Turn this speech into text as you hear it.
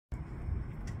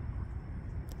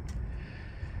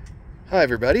Hi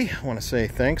everybody, I want to say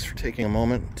thanks for taking a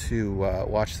moment to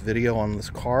watch the video on this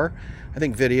car. I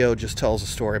think video just tells a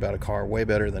story about a car way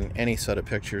better than any set of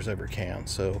pictures ever can.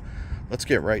 So let's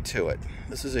get right to it.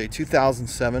 This is a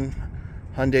 2007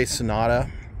 Hyundai Sonata.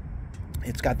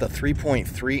 It's got the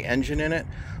 3.3 engine in it,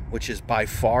 which is by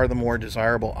far the more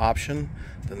desirable option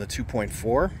than the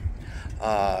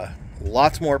 2.4.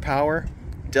 Lots more power.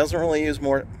 Doesn't really use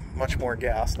much more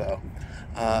gas though.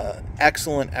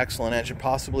 Excellent engine,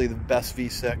 possibly the best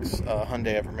V6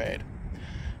 Hyundai ever made.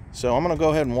 So I'm going to go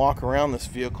ahead and walk around this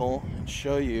vehicle and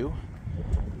show you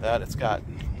that it's got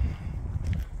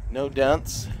no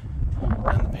dents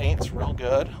and the paint's real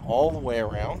good all the way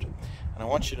around. And I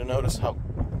want you to notice how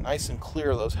nice and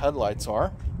clear those headlights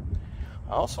are.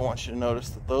 I also want you to notice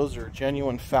that those are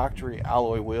genuine factory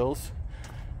alloy wheels,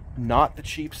 not the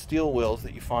cheap steel wheels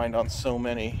that you find on so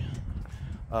many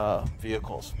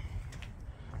vehicles,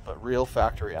 but real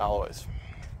factory alloys.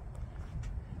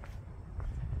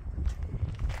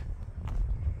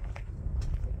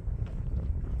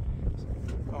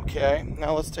 Okay,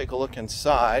 now let's take a look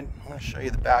inside. I'm going to show you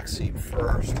the back seat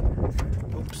first.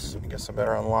 Oops, I guess I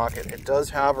better unlock it. It does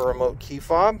have a remote key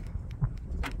fob.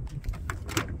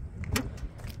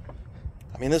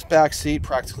 I mean, this back seat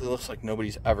practically looks like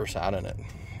nobody's ever sat in it.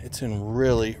 It's in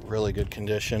really good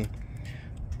condition.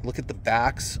 Look at the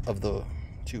backs of the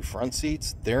two front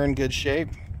seats. They're in good shape.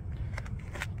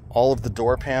 All of the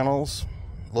door panels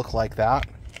look like that.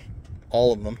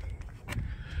 All of them.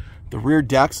 The rear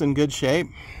deck's in good shape.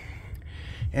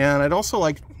 And I'd also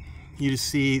like you to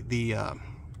see the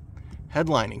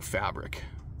headlining fabric.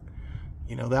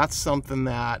 You know, that's something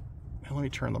that, let me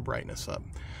turn the brightness up.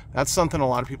 That's something a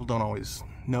lot of people don't always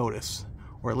notice,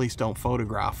 or at least don't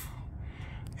photograph.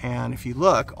 And if you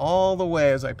look all the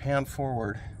way as I pan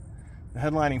forward, the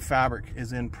headlining fabric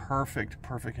is in perfect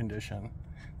condition.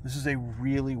 This is a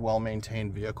really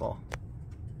well-maintained vehicle.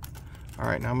 All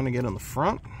right, now I'm gonna get in the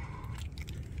front.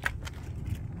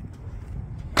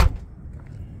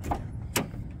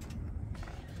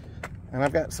 And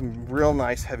I've got some real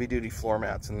nice heavy-duty floor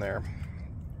mats in there.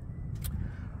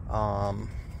 The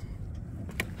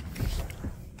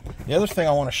other thing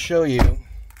I want to show you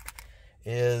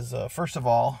is, first of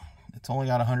all, it's only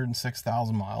got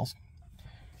 106,000 miles.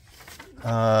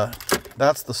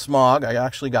 That's the smog. I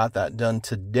actually got that done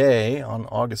today on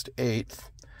August 8th.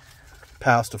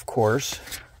 Passed, of course.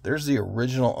 There's the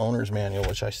original owner's manual,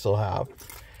 which I still have.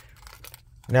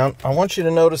 Now, I want you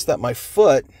to notice that my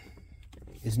foot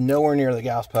is nowhere near the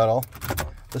gas pedal.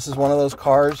 This is one of those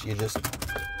cars, you just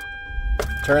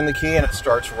turn the key and it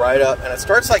starts right up, and it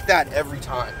starts like that every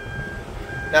time.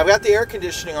 Now, I've got the air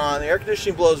conditioning on. The air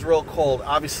conditioning blows real cold.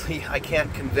 Obviously, I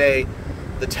can't convey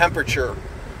the temperature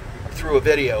through a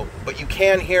video, but you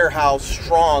can hear how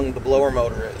strong the blower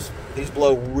motor is. These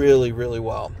blow really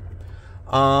well.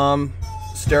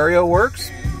 Stereo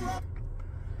works.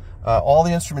 All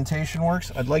the instrumentation works.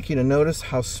 I'd like you to notice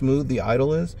how smooth the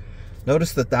idle is.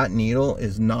 Notice that that needle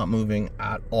is not moving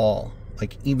at all,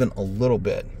 like even a little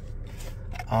bit.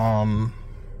 The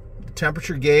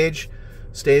temperature gauge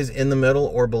stays in the middle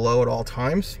or below at all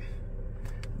times.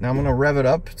 Now I'm going to rev it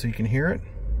up so you can hear it.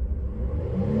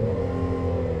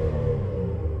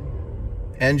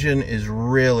 Engine is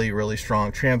really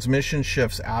strong. Transmission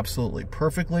shifts absolutely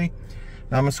perfectly.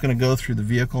 Now I'm just going to go through the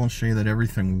vehicle and show you that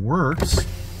everything works.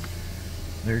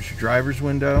 There's your driver's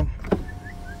window.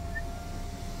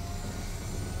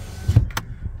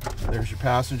 There's your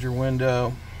passenger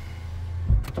window.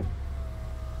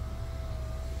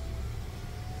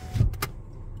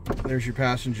 There's your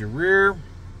passenger rear.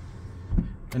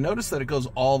 And notice that it goes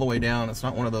all the way down. It's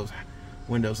not one of those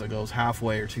windows that goes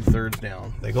halfway or 2/3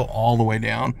 down. They go all the way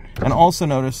down. And also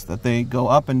notice that they go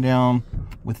up and down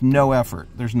with no effort.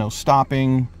 There's no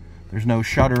stopping. There's no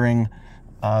shuttering.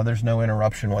 There's no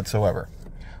interruption whatsoever.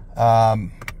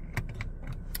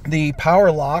 The power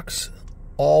locks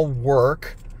all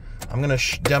work. I'm going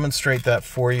to demonstrate that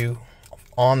for you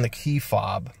on the key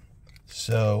fob.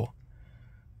 So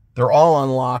they're all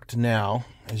unlocked now,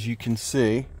 as you can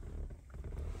see.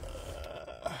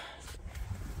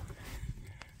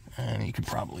 And you can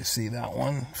probably see that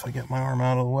one if I get my arm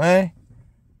out of the way.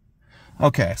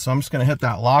 Okay, so I'm just going to hit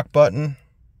that lock button.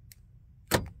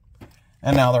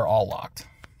 And now they're all locked.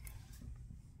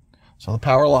 So the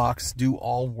power locks do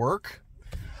all work.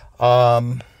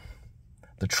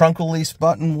 The trunk release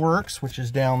button works, which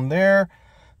is down there.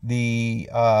 The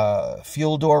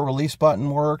fuel door release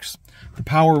button works. The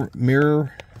power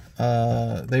mirror,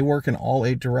 they work in all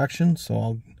 8 directions. So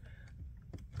I'll,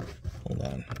 hold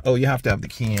on. Oh, you have to have the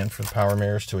key in for the power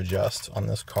mirrors to adjust on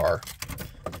this car.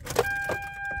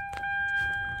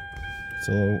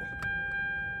 So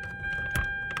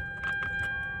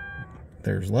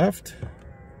there's left,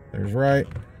 there's right,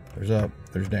 there's up,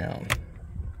 there's down.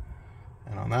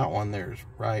 And on that one, there's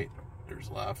right, there's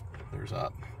left, there's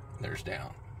up, there's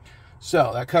down.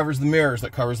 So that covers the mirrors,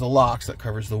 that covers the locks, that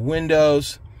covers the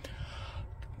windows,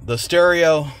 the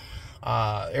stereo,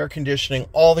 air conditioning,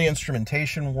 all the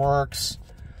instrumentation works.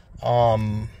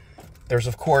 There's,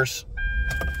 of course,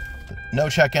 no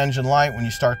check engine light when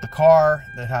you start the car.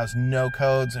 That has no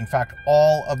codes. In fact,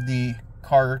 all of the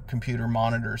car computer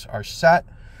monitors are set,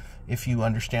 if you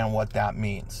understand what that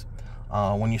means.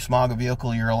 When you smog a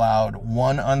vehicle, you're allowed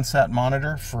one unset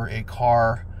monitor for a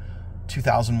car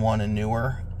 2001 and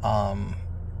newer.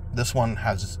 This one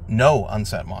has no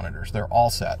unset monitors. They're all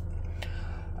set.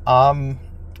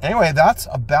 Anyway, that's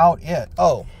about it.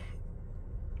 Oh,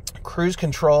 cruise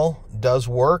control does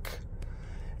work.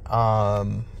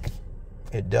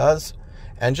 It does.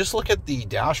 And just look at the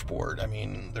dashboard. I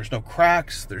mean, there's no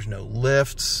cracks, there's no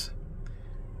lifts.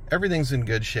 Everything's in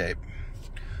good shape.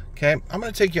 Okay, I'm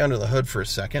going to take you under the hood for a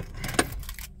second.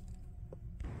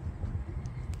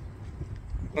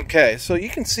 Okay, so you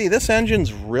can see this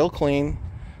engine's real clean.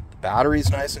 The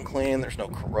battery's nice and clean. There's no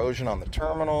corrosion on the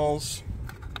terminals.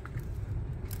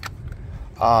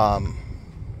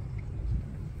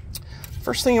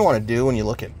 First thing you want to do when you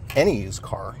look at any used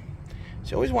car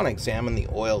is you always want to examine the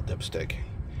oil dipstick.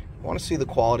 You want to see the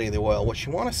quality of the oil. What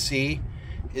you want to see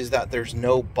is that there's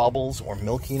no bubbles or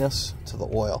milkiness to the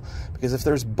oil. Because if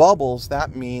there's bubbles,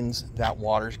 that means that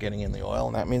water's getting in the oil,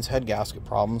 and that means head gasket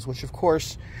problems, which of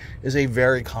course is a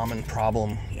very common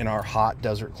problem in our hot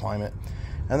desert climate.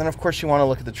 And then of course you want to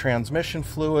look at the transmission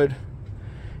fluid,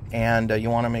 and you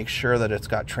want to make sure that it's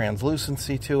got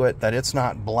translucency to it, that it's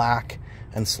not black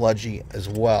and sludgy as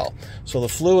well. So the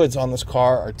fluids on this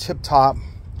car are tip-top.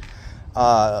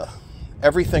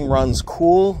 Everything runs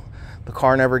cool. The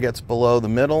car never gets below the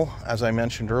middle, as I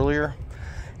mentioned earlier.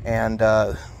 And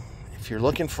if you're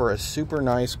looking for a super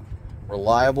nice,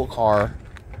 reliable car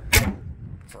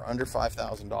for under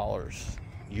 $5,000,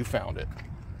 you found it.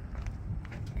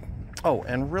 Oh,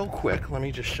 and real quick, let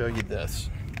me just show you this.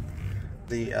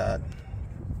 The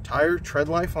tire tread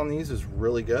life on these is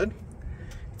really good.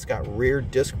 It's got rear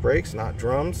disc brakes, not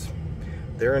drums.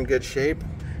 They're in good shape.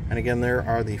 And again, there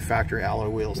are the factory alloy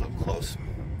wheels up close.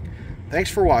 Thanks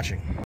for watching.